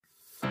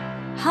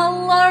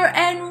Hello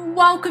and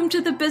welcome to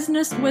the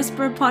Business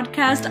Whisperer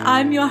podcast.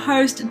 I'm your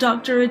host,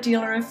 Dr.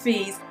 Adila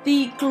Rafiz,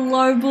 the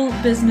Global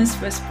Business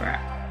Whisperer.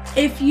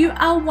 If you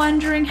are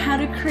wondering how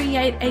to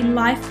create a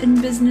life in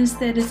business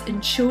that is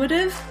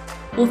intuitive,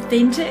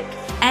 authentic,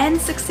 and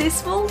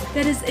successful,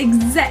 that is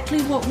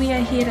exactly what we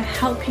are here to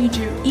help you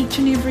do each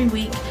and every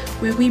week,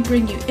 where we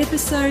bring you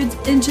episodes,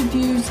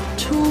 interviews,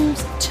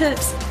 tools,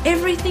 tips,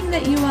 everything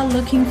that you are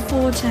looking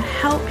for to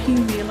help you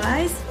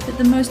realize that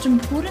the most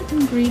important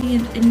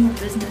ingredient in your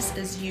business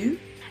is you,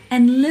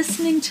 and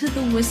listening to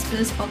the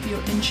whispers of your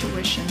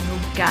intuition, your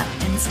gut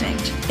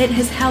instinct. It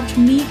has helped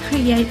me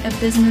create a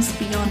business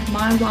beyond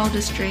my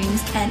wildest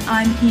dreams, and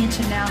I'm here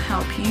to now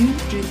help you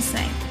do the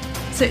same.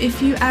 So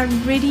if you are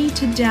ready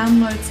to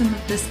download some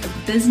of this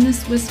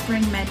business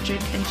whispering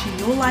magic into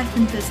your life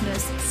and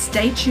business,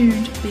 stay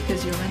tuned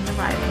because you're in the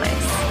right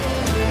place.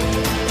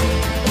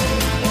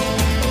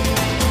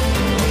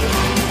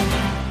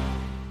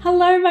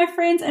 Hello, my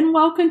friends, and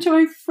welcome to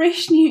a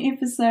fresh new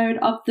episode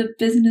of the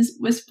Business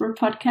Whisperer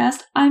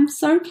podcast. I'm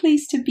so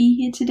pleased to be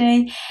here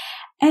today.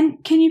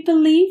 And can you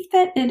believe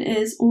that it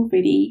is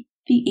already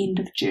the end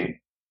of June?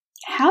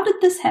 How did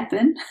this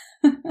happen?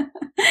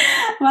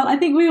 Well, I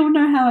think we all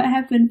know how it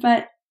happened,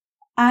 but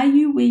are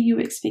you where you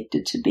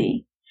expected to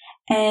be?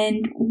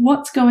 And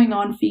what's going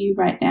on for you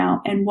right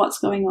now? And what's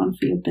going on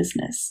for your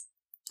business?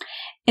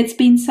 It's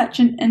been such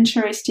an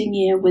interesting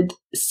year with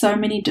so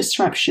many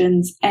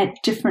disruptions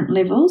at different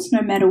levels,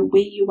 no matter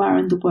where you are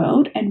in the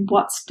world and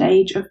what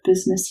stage of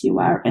business you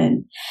are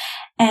in.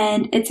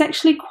 And it's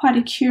actually quite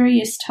a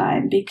curious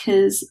time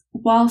because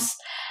whilst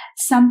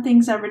some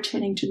things are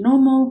returning to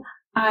normal,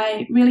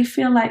 I really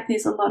feel like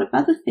there's a lot of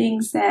other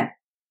things that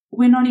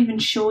we're not even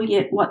sure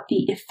yet what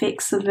the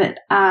effects of it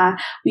are.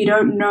 We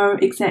don't know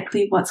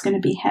exactly what's going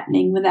to be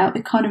happening with our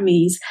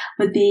economies,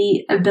 with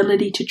the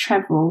ability to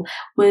travel,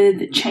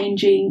 with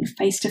changing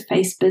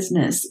face-to-face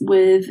business,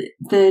 with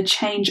the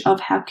change of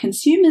how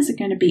consumers are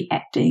going to be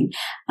acting,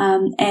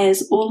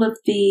 as all of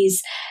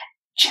these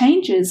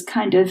changes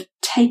kind of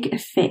take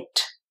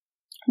effect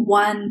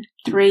 1,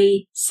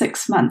 3,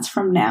 6 months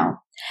from now.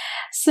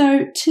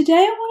 So today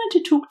I wanted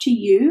to talk to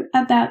you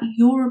about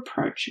your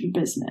approach in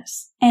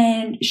business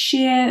and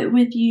share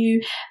with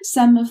you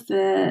some of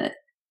the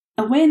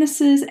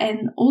awarenesses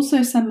and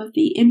also some of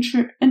the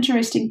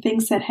interesting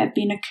things that have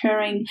been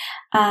occurring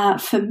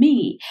for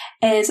me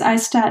as I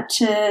start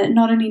to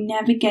not only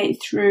navigate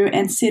through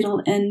and settle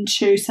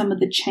into some of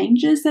the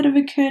changes that have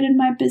occurred in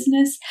my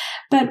business,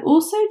 but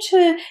also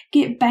to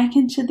get back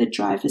into the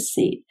driver's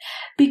seat.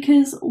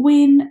 Because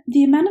when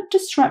the amount of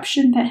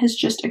disruption that has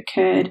just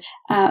occurred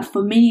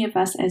for many of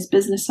us as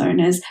business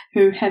owners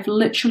who have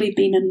literally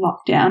been in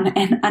lockdown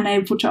and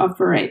unable to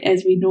operate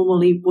as we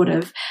normally would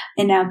have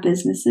in our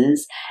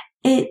businesses,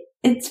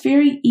 it's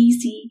very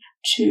easy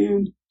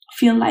to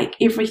feel like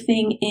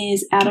everything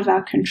is out of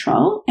our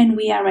control and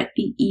we are at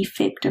the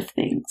effect of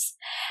things.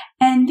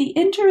 And the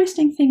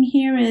interesting thing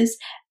here is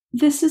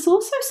this is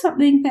also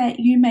something that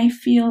you may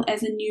feel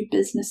as a new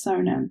business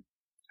owner.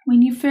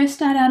 When you first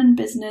start out in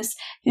business,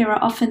 there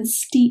are often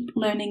steep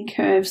learning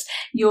curves.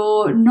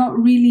 You're not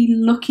really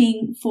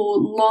looking for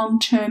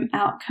long-term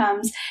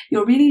outcomes.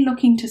 You're really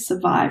looking to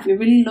survive. You're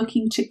really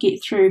looking to get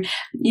through,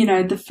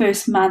 the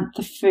first month,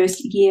 the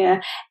first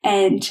year,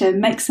 and to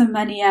make some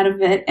money out of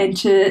it and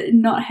to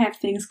not have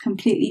things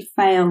completely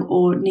fail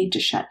or need to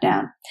shut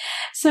down.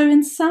 So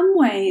in some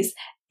ways,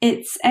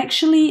 it's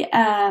actually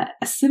a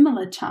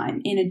similar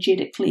time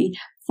energetically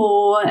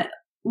for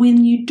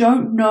when you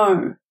don't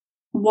know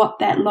what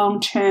that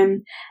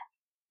long-term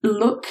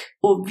look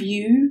or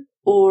view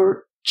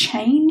or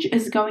change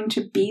is going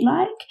to be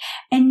like,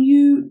 and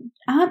you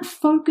aren't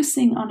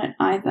focusing on it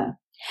either.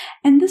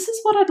 And this is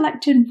what I'd like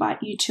to invite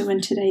you to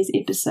in today's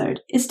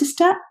episode, is to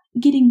start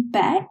getting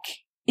back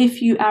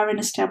if you are an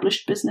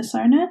established business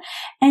owner.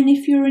 And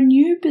if you're a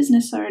new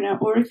business owner,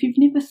 or if you've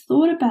never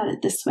thought about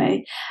it this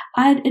way,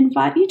 I'd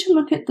invite you to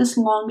look at this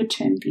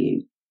longer-term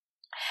view.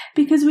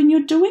 Because when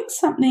you're doing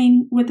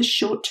something with a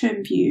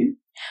short-term view,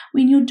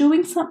 when you're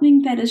doing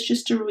something that is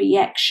just a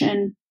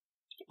reaction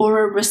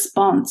or a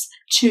response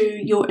to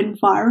your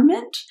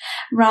environment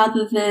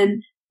rather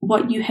than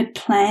what you had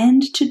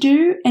planned to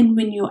do, and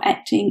when you're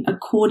acting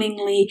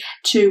accordingly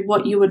to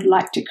what you would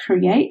like to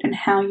create and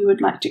how you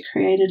would like to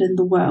create it in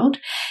the world,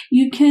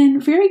 you can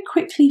very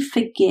quickly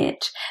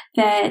forget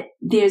that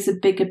there's a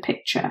bigger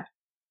picture.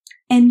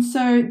 And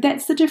so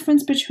that's the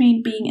difference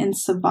between being in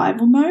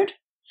survival mode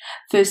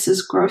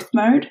versus growth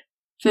mode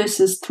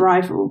versus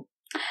thriving,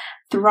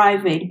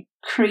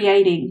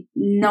 creating,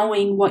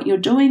 knowing what you're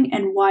doing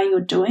and why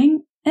you're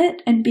doing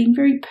it, and being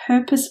very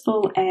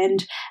purposeful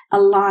and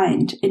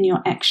aligned in your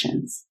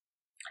actions.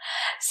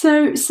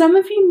 So some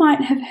of you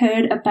might have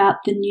heard about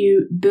the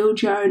new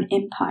Build Your Own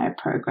Empire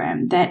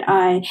program that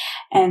I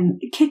am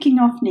kicking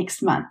off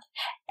next month.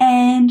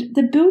 And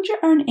the Build Your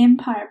Own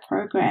Empire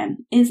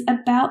program is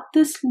about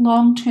this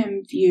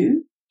long-term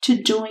view to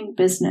doing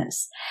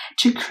business,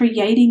 to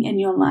creating in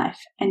your life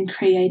and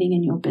creating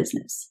in your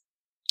business.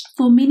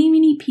 For many,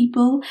 many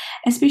people,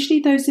 especially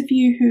those of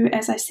you who,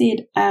 as I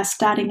said, are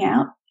starting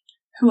out,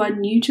 who are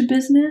new to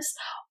business,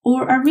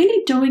 or are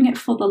really doing it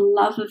for the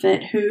love of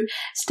it, who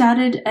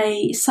started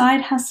a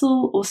side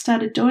hustle or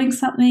started doing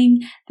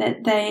something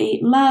that they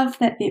love,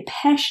 that they're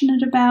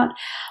passionate about,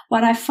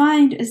 what I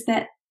find is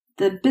that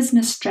the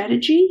business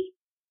strategy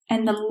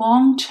and the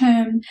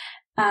long-term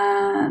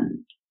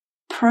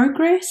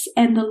progress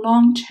and the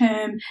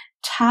long-term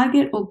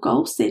target or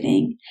goal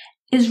setting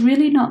is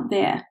really not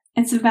there.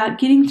 It's about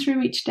getting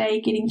through each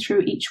day, getting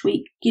through each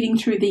week, getting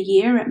through the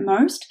year at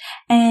most,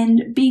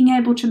 and being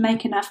able to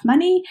make enough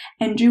money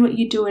and do what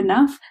you do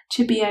enough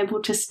to be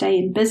able to stay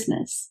in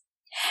business.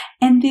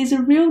 And there's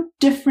a real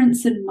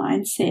difference in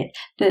mindset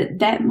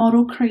that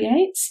model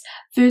creates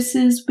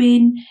versus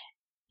when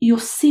you're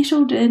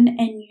settled in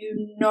and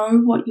you know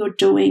what you're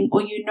doing,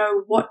 or you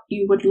know what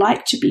you would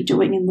like to be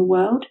doing in the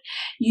world.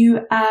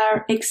 You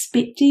are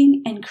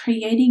expecting and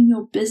creating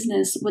your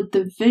business with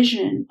the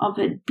vision of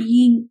it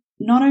being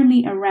not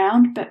only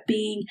around, but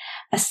being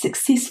a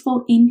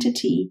successful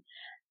entity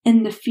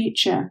in the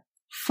future,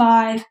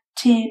 5,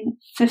 10,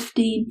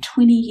 15,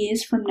 20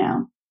 years from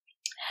now.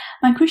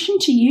 My question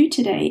to you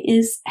today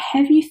is,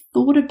 have you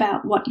thought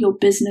about what your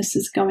business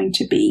is going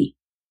to be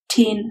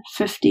 10,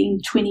 15,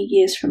 20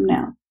 years from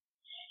now?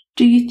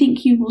 Do you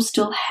think you will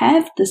still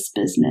have this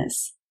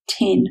business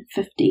 10,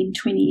 15,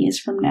 20 years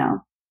from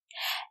now?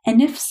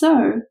 And if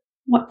so,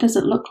 what does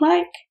it look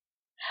like?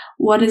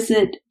 What is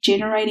it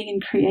generating and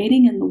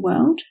creating in the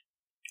world?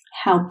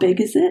 How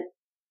big is it?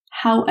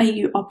 How are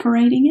you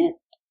operating it?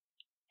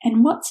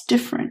 And what's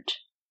different?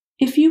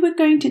 If you were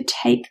going to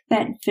take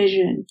that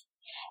vision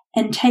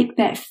and take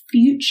that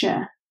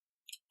future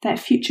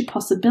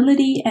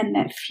possibility and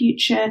that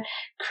future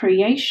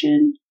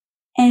creation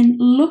and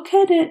look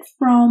at it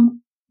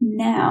from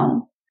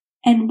now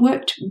and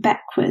worked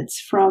backwards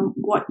from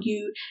what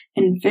you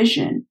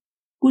envision,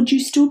 would you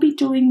still be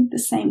doing the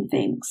same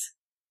things?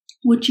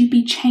 Would you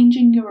be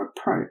changing your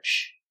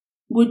approach?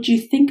 Would you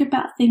think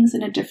about things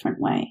in a different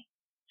way?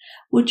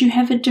 Would you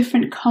have a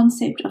different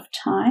concept of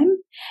time?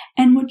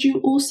 And would you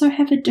also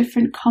have a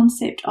different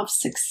concept of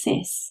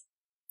success?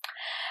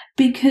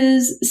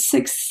 Because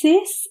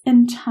success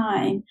in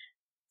time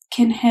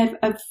can have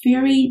a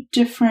very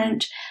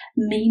different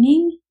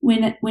meaning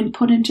when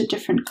put into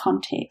different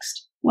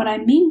context. What I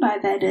mean by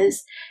that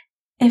is,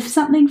 if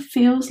something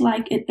feels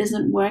like it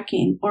isn't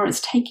working, or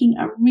it's taking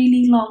a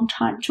really long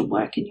time to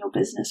work in your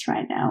business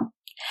right now,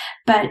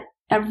 but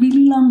a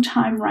really long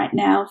time right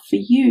now for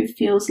you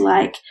feels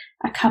like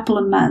a couple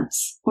of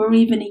months or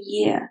even a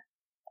year,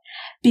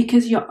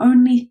 because you're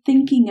only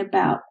thinking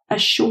about a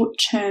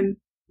short-term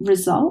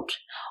result,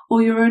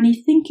 or you're only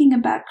thinking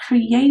about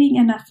creating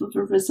enough of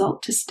a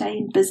result to stay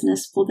in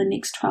business for the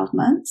next 12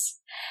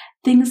 months,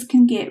 things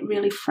can get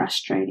really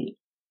frustrating.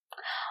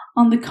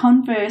 On the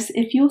converse,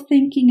 if you're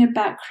thinking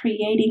about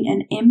creating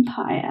an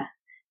empire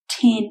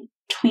 10,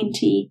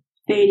 20,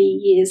 30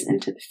 years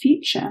into the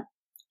future,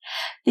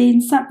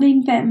 then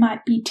something that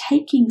might be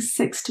taking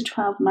 6 to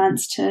 12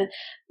 months to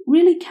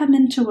really come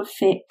into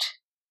effect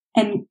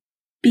and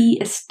be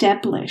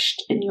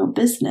established in your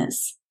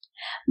business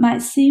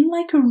might seem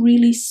like a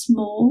really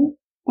small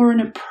or an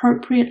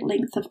appropriate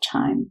length of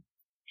time.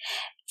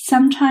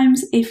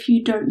 Sometimes if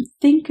you don't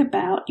think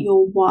about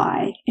your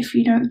why, if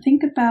you don't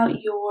think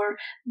about your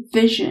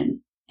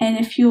vision, and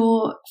if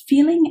you're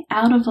feeling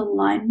out of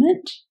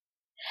alignment,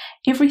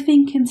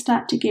 everything can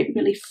start to get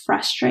really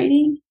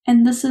frustrating,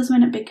 and this is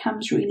when it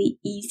becomes really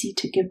easy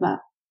to give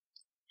up.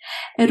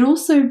 It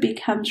also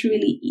becomes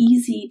really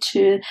easy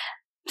to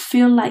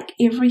feel like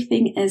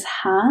everything is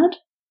hard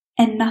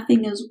and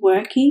nothing is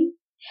working,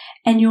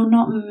 and you're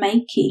not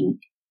making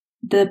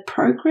the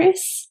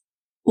progress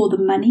or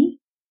the money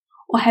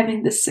or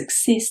having the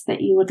success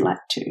that you would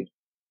like to.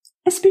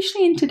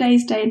 Especially in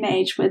today's day and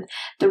age, with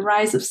the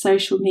rise of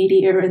social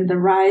media and the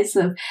rise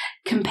of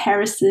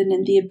comparison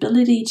and the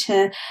ability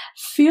to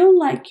feel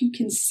like you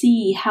can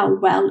see how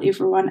well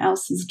everyone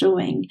else is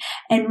doing.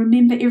 And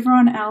remember,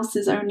 everyone else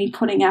is only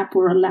putting up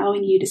or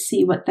allowing you to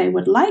see what they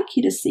would like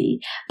you to see,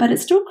 but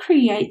it still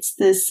creates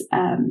this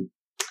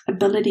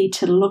ability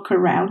to look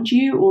around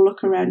you, or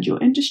look around your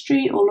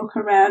industry, or look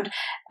around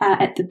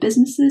at the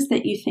businesses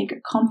that you think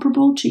are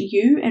comparable to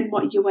you and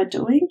what you are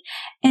doing,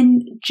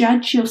 and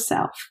judge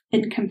yourself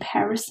in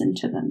comparison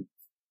to them.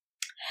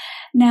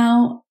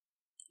 Now,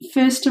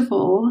 first of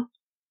all,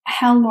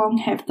 how long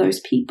have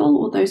those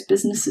people or those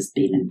businesses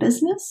been in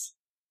business?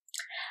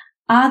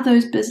 Are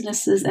those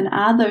businesses and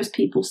are those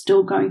people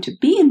still going to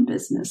be in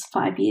business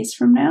 5 years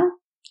from now?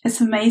 It's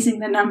amazing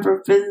the number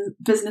of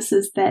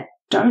businesses that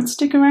don't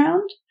stick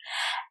around.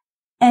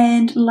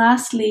 And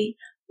lastly,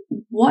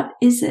 what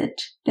is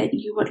it that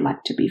you would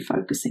like to be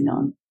focusing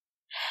on?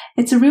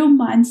 It's a real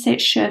mindset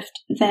shift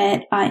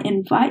that I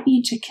invite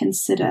you to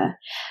consider,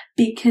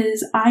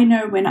 because I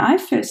know when I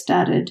first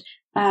started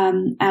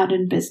out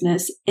in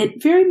business,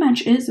 it very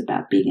much is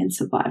about being in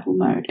survival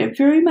mode. It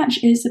very much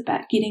is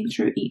about getting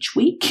through each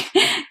week,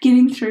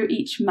 getting through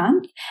each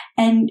month,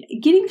 and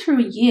getting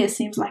through a year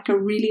seems like a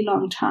really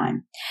long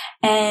time.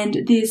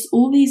 And there's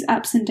all these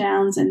ups and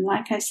downs, and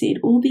like I said,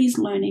 all these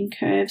learning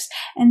curves,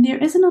 and there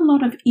isn't a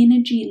lot of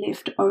energy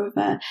left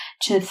over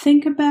to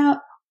think about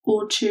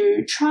or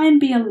to try and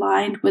be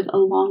aligned with a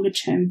longer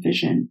term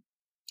vision.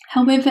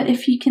 However,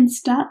 if you can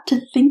start to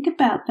think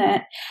about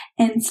that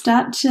and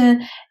start to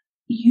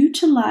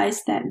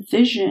utilize that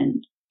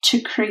vision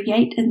to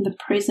create in the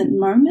present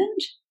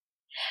moment,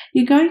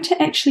 you're going to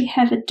actually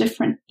have a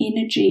different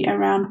energy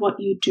around what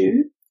you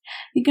do.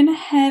 You're going to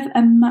have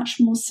a much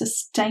more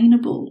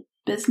sustainable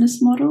business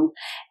model,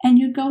 and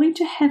you're going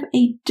to have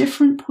a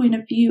different point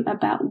of view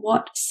about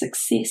what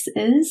success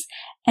is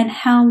and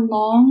how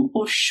long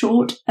or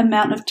short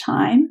amount of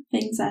time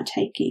things are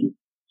taking.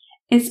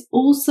 It's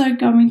also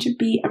going to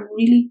be a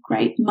really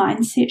great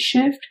mindset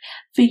shift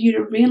for you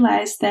to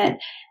realize that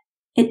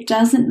it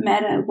doesn't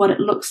matter what it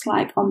looks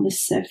like on the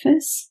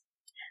surface.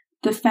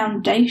 The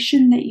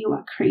foundation that you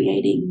are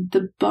creating,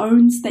 the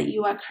bones that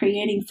you are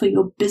creating for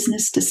your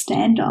business to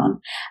stand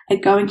on are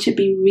going to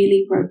be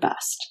really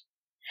robust.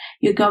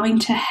 You're going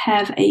to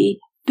have a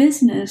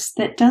business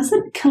that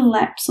doesn't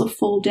collapse or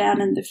fall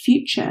down in the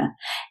future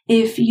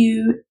if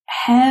you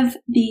have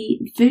the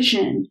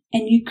vision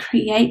and you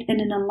create in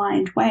an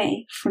aligned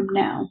way from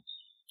now.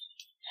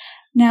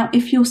 Now,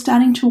 if you're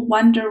starting to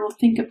wonder or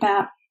think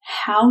about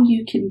how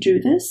you can do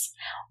this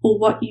or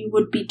what you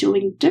would be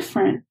doing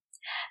different,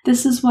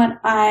 this is what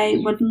I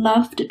would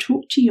love to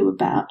talk to you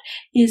about,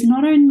 is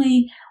not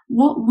only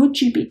what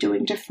would you be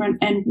doing different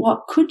and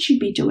what could you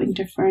be doing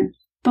different,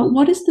 but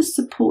what is the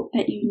support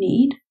that you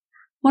need?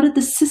 What are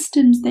the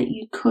systems that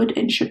you could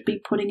and should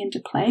be putting into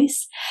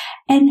place?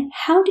 And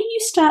how do you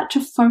start to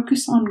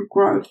focus on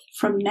growth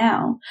from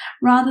now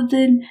rather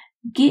than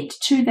get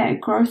to that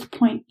growth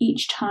point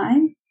each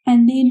time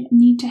and then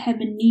need to have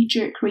a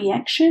knee-jerk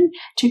reaction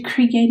to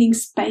creating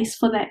space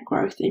for that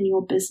growth in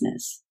your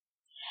business?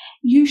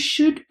 You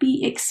should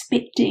be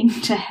expecting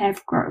to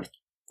have growth.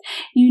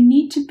 You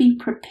need to be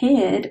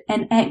prepared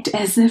and act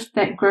as if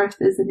that growth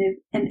is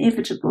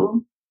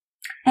inevitable.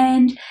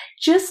 And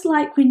just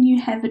like when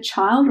you have a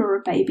child or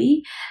a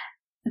baby,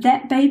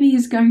 that baby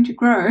is going to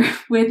grow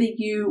whether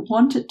you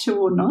want it to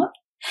or not,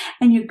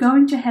 and you're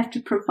going to have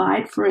to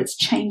provide for its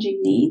changing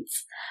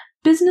needs.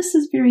 Business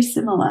is very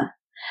similar.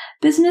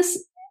 Business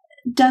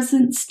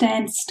doesn't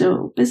stand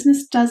still.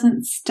 Business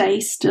doesn't stay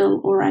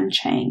still or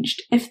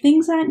unchanged. If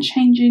things aren't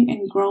changing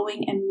and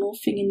growing and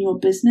morphing in your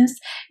business,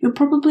 you're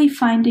probably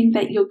finding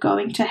that you're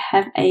going to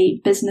have a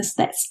business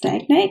that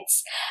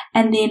stagnates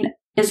and then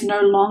is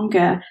no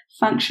longer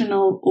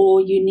functional,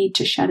 or you need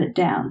to shut it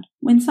down.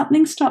 When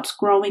something stops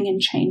growing and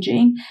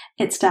changing,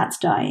 it starts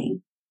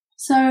dying.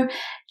 So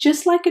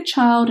just like a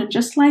child and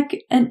just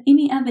like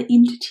any other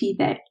entity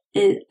that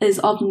is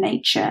of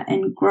nature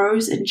and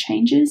grows and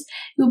changes,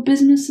 your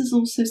business is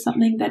also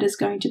something that is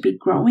going to be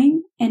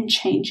growing and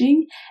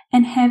changing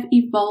and have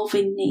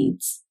evolving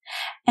needs.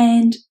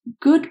 And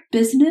good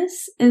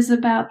business is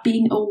about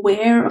being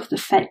aware of the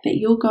fact that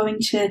you're going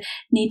to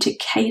need to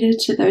cater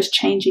to those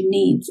changing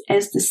needs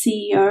as the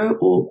CEO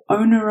or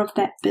owner of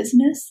that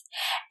business.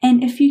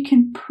 And if you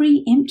can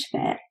preempt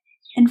that,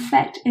 in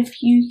fact,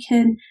 if you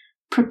can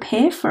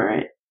prepare for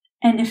it,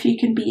 and if you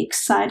can be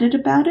excited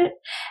about it,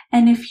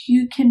 and if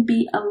you can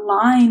be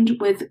aligned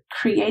with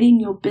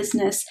creating your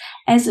business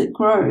as it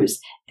grows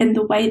in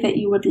the way that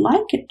you would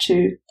like it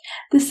to,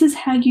 this is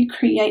how you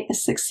create a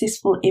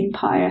successful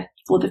empire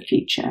for the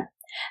future.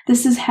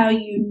 This is how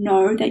you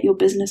know that your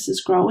business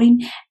is growing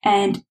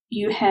and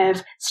you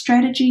have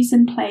strategies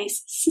in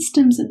place,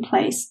 systems in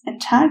place, and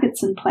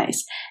targets in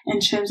place in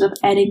terms of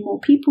adding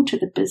more people to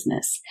the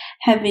business,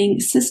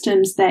 having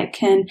systems that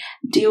can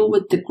deal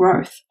with the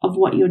growth of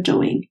what you're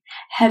doing,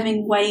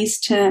 having ways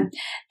to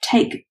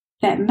take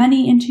that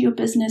money into your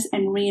business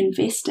and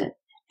reinvest it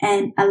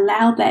and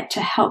allow that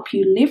to help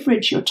you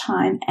leverage your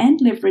time and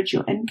leverage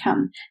your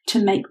income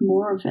to make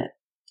more of it.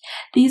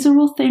 These are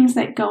all things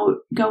that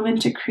go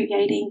into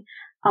creating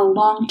a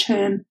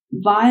long-term,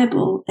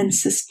 viable and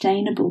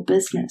sustainable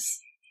business,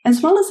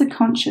 as well as a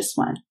conscious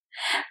one.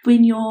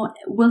 When you're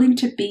willing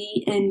to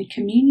be in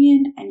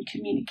communion and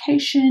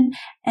communication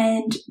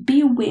and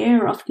be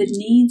aware of the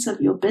needs of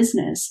your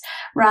business,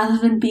 rather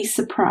than be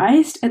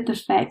surprised at the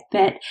fact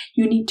that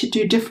you need to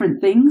do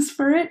different things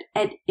for it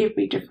at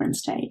every different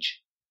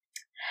stage.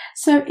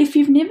 So if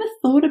you've never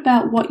thought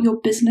about what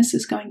your business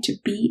is going to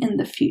be in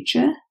the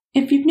future,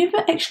 if you've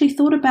never actually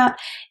thought about,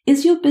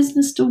 is your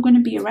business still going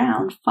to be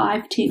around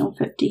 5, 10, or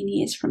 15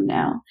 years from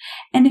now?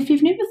 And if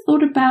you've never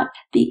thought about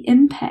the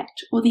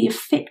impact or the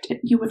effect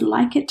you would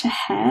like it to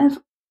have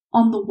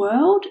on the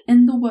world,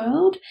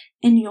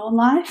 in your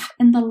life,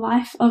 in the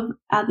life of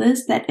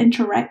others that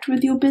interact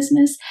with your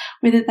business,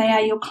 whether they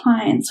are your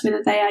clients,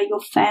 whether they are your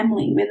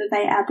family, whether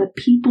they are the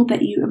people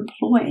that you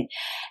employ,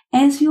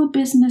 as your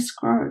business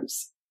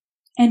grows,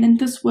 And in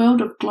this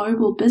world of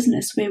global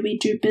business, where we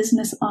do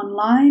business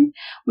online,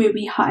 where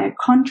we hire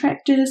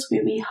contractors,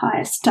 where we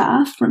hire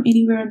staff from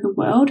anywhere in the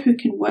world who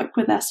can work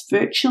with us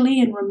virtually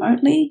and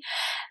remotely,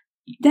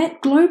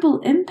 that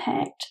global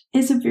impact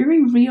is a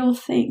very real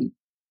thing.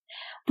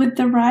 With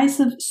the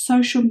rise of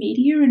social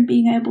media and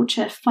being able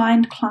to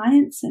find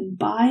clients and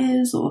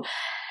buyers or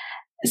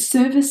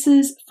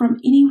services from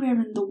anywhere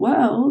in the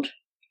world,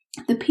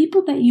 the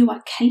people that you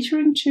are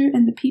catering to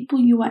and the people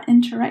you are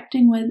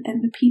interacting with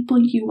and the people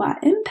you are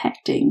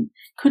impacting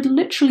could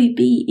literally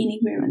be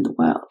anywhere in the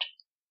world.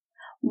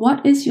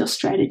 What is your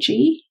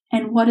strategy,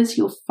 and what is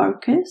your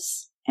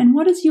focus, and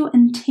what is your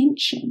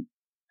intention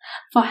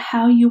for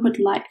how you would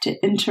like to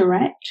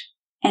interact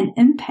and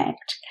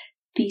impact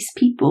these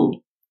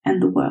people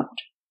and the world?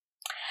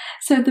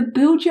 So the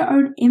Build Your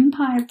Own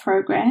Empire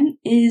program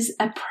is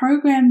a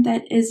program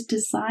that is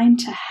designed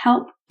to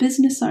help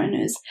business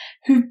owners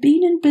who've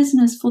been in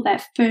business for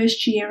that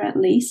first year at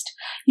least.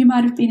 You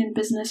might have been in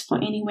business for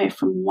anywhere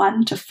from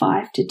 1 to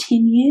 5 to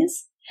 10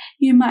 years.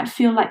 You might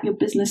feel like your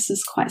business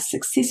is quite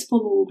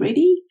successful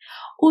already,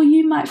 or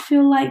you might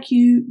feel like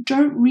you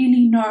don't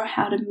really know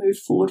how to move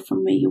forward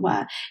from where you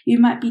are. You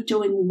might be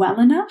doing well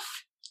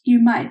enough. You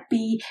might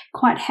be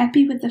quite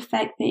happy with the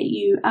fact that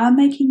you are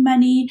making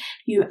money,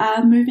 you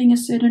are moving a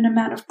certain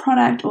amount of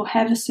product or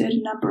have a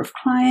certain number of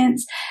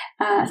clients,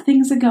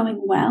 things are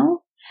going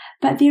well,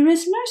 but there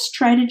is no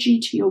strategy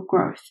to your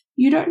growth.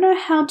 You don't know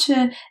how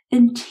to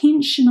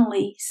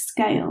intentionally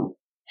scale.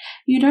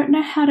 You don't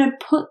know how to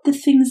put the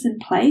things in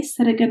place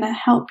that are going to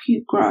help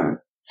you grow,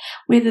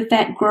 whether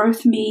that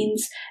growth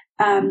means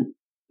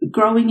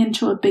growing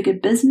into a bigger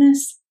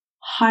business,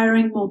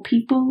 hiring more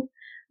people,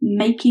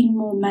 making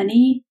more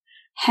money,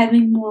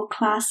 having more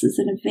classes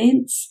and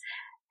events,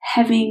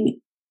 having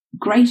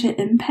greater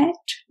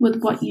impact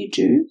with what you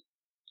do.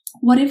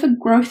 Whatever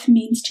growth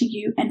means to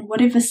you and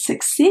whatever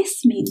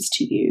success means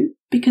to you,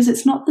 because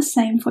it's not the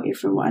same for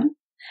everyone.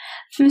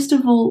 First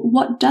of all,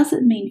 what does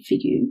it mean for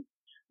you?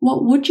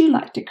 What would you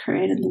like to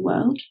create in the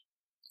world?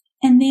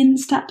 And then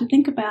start to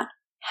think about,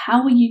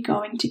 how are you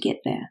going to get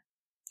there?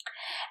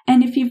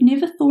 And if you've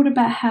never thought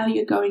about how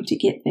you're going to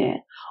get there,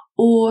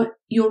 or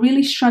you're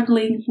really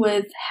struggling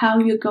with how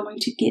you're going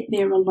to get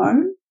there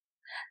alone,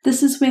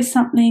 this is where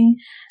something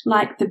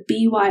like the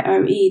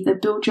BYOE, the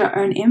Build Your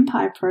Own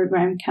Empire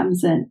program,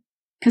 comes in.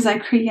 Because I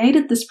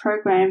created this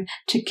program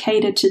to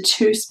cater to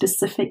 2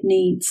 specific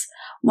needs.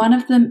 One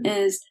of them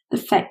is the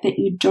fact that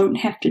you don't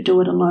have to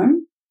do it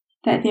alone,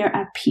 that there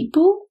are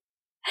people,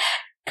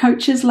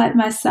 coaches like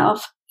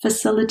myself,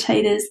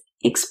 facilitators,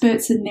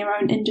 experts in their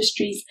own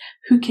industries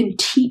who can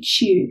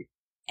teach you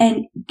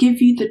and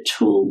give you the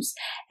tools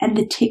and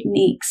the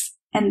techniques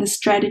and the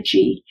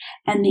strategy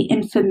and the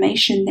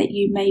information that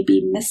you may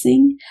be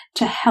missing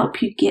to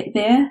help you get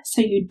there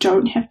so you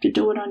don't have to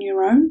do it on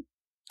your own.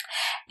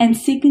 And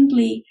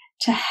secondly,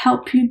 to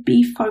help you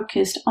be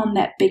focused on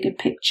that bigger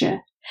picture,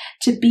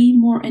 to be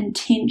more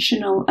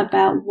intentional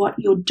about what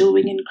you're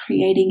doing and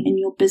creating in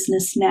your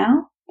business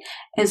now,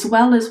 as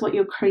well as what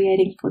you're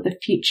creating for the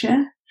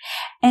future,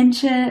 and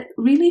to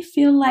really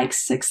feel like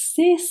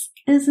success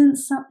isn't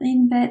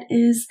something that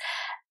is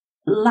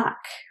luck.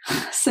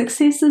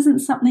 Success isn't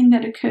something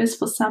that occurs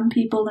for some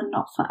people and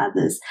not for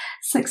others.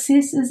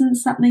 Success isn't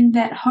something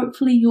that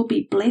hopefully you'll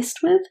be blessed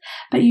with,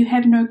 but you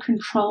have no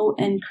control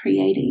in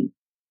creating.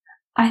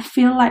 I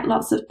feel like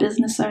lots of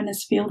business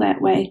owners feel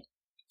that way.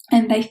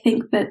 And they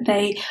think that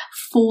they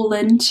fall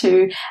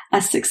into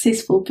a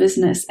successful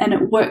business and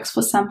it works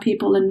for some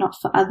people and not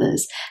for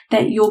others.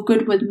 That you're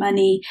good with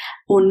money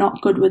or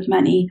not good with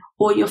money,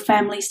 or your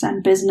family's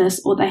done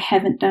business or they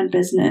haven't done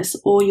business,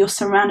 or you're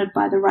surrounded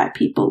by the right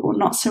people or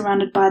not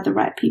surrounded by the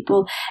right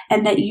people,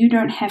 and that you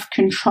don't have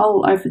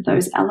control over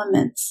those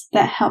elements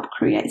that help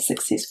create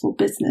successful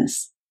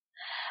business.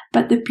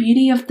 But the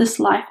beauty of this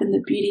life and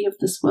the beauty of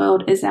this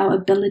world is our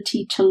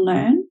ability to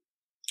learn.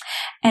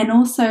 And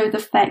also the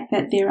fact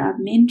that there are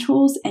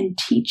mentors and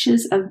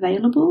teachers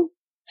available.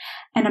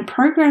 And a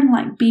program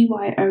like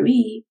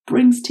BYOE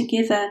brings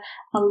together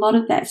a lot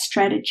of that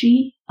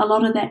strategy, a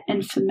lot of that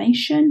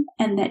information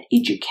and that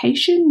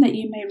education that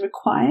you may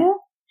require,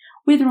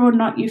 whether or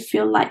not you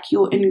feel like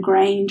you're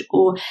ingrained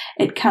or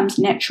it comes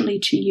naturally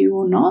to you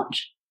or not.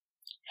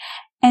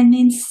 And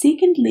then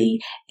secondly,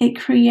 it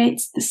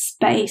creates the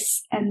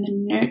space and the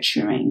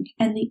nurturing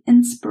and the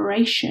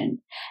inspiration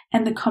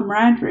and the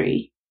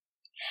camaraderie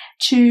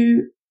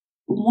to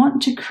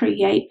want to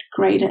create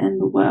greater in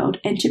the world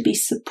and to be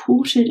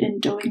supported in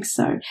doing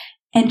so,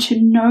 and to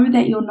know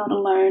that you're not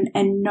alone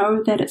and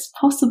know that it's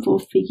possible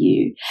for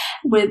you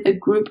with a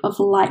group of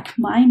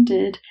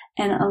like-minded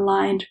and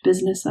aligned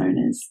business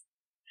owners.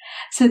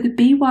 So the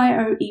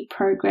BYOE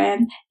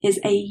program is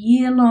a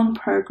year-long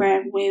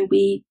program where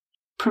we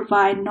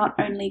provide not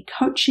only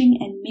coaching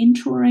and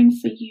mentoring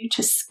for you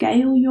to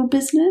scale your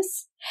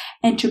business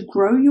and to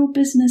grow your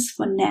business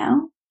for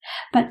now,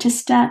 but to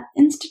start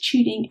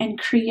instituting and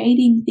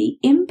creating the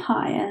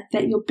empire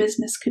that your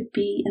business could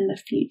be in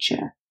the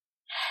future.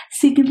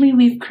 Secondly,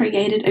 we've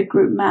created a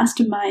group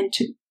mastermind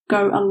to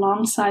go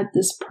alongside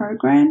this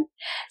program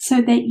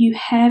so that you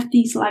have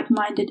these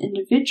like-minded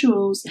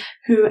individuals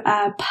who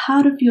are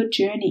part of your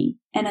journey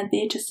and are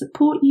there to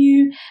support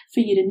you,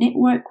 for you to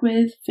network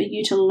with, for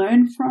you to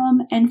learn from,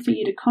 and for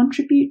you to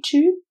contribute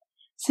to,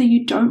 so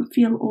you don't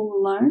feel all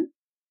alone.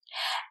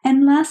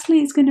 And lastly,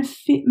 it's going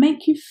to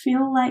make you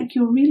feel like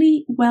you're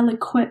really well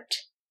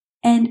equipped,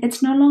 and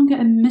it's no longer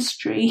a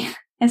mystery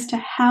as to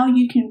how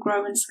you can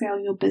grow and scale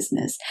your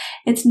business.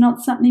 It's not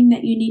something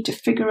that you need to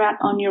figure out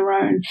on your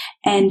own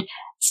and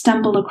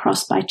stumble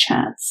across by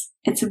chance.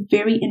 It's a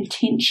very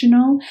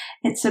intentional,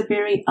 it's a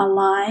very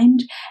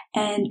aligned,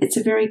 and it's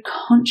a very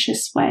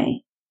conscious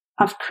way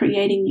of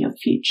creating your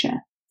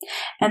future.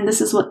 And this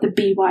is what the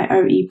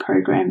BYOE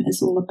program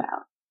is all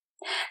about.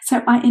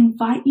 So I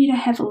invite you to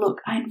have a look.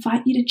 I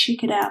invite you to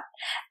check it out.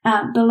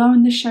 Below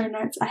in the show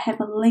notes, I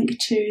have a link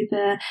to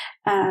the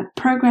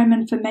program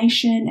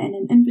information and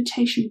an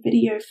invitation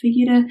video for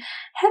you to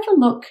have a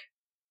look,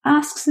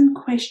 ask some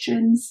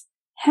questions,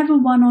 have a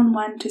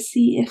one-on-one to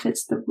see if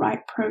it's the right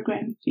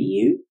program for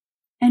you.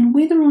 And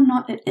whether or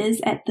not it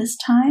is at this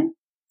time,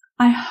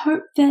 I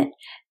hope that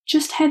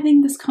just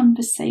having this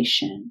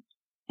conversation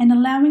and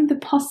allowing the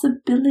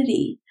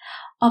possibility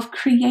of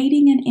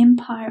creating an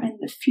empire in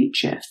the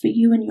future for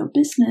you and your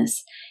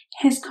business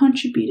has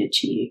contributed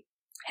to you,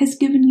 has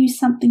given you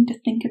something to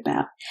think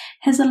about,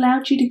 has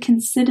allowed you to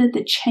consider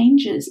the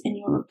changes in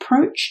your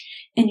approach,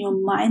 in your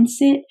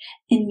mindset,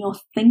 in your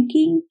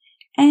thinking,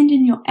 and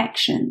in your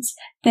actions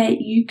that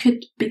you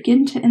could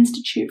begin to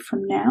institute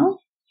from now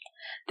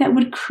that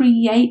would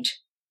create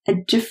a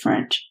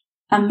different,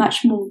 a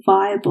much more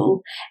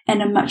viable,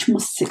 and a much more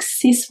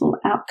successful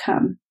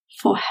outcome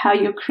for how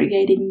you're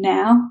creating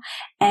now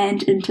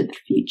and into the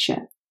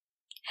future.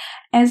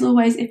 As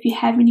always, if you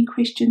have any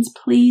questions,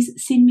 please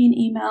send me an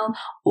email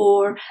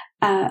or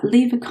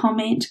leave a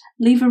comment,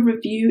 leave a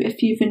review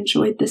if you've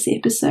enjoyed this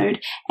episode,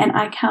 and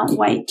I can't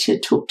wait to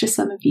talk to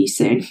some of you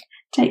soon.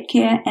 Take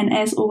care, and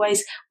as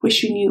always,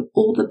 wishing you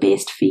all the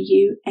best for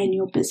you and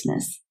your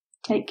business.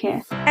 Take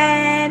care.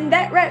 And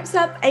that wraps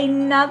up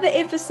another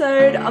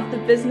episode of the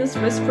Business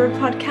Whisperer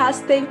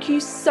podcast. Thank you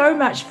so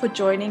much for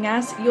joining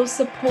us. Your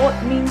support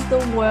means the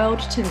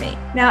world to me.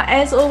 Now,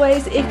 as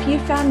always, if you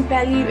found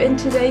value in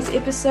today's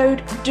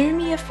episode, do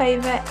me a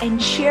favor and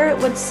share it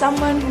with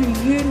someone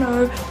who you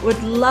know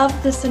would love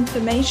this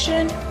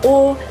information,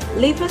 or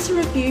leave us a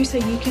review so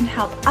you can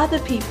help other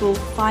people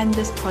find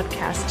this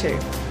podcast too.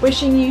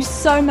 Wishing you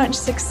so much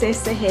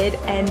success ahead,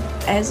 and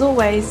as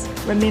always,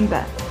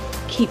 remember,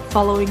 keep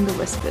following the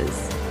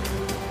whispers.